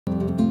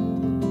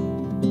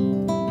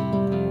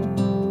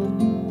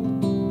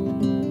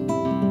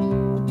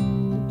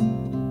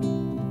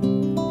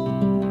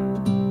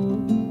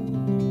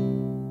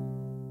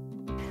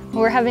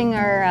We're having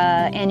our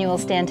annual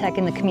Stantec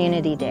in the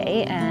Community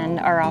Day,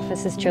 and our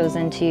office has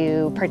chosen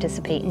to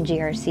participate in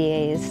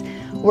GRCA's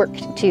work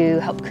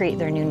to help create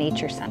their new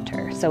nature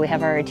centre. So we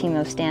have our team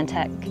of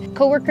Stantec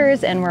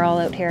co-workers, and we're all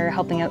out here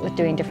helping out with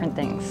doing different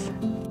things.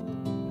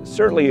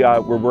 Certainly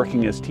we're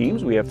working as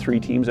teams. We have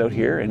 3 teams out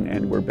here,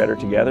 and we're better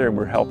together, and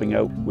we're helping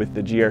out with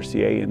the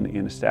GRCA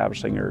in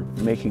establishing or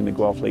making the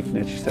Guelph Lake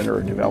Nature Centre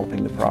or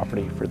developing the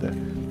property for the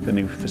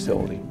new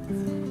facility.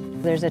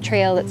 There's a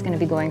trail that's going to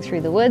be going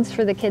through the woods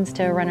for the kids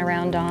to run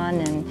around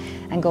on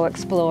and go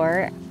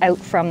explore out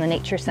from the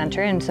nature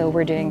centre, and so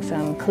we're doing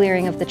some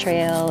clearing of the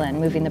trail and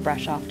moving the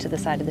brush off to the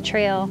side of the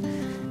trail.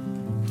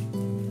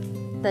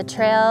 The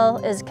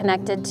trail is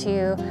connected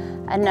to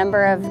a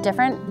number of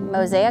different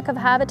mosaic of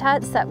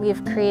habitats that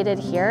we've created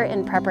here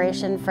in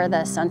preparation for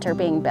the centre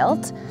being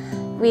built.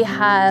 We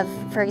have,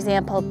 for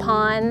example,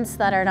 ponds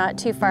that are not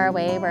too far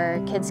away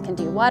where kids can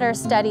do water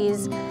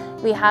studies.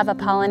 We have a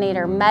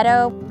pollinator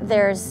meadow.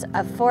 There's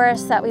a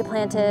forest that we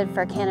planted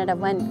for Canada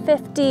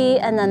 150,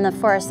 and then the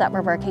forest that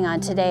we're working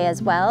on today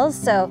as well.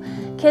 So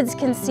kids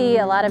can see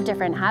a lot of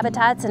different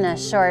habitats in a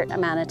short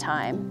amount of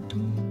time.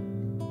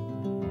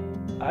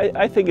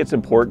 I think it's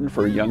important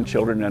for young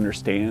children to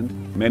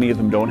understand. Many of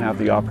them don't have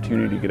the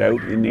opportunity to get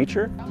out in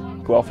nature.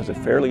 Guelph is a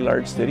fairly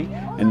large city,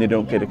 and they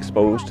don't get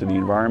exposed to the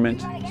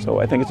environment. So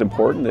I think it's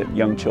important that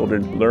young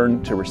children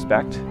learn to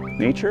respect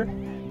nature.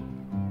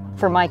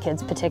 For my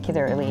kids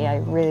particularly, I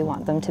really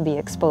want them to be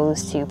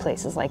exposed to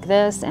places like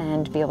this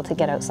and be able to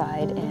get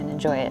outside and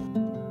enjoy it.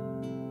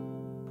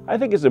 I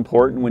think it's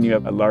important when you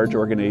have a large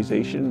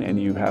organization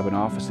and you have an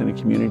office in a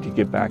community to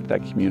give back to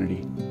that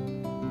community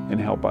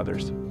and help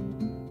others.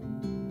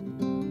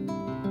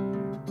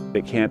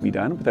 It can't be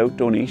done without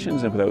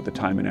donations and without the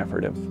time and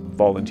effort of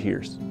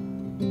volunteers.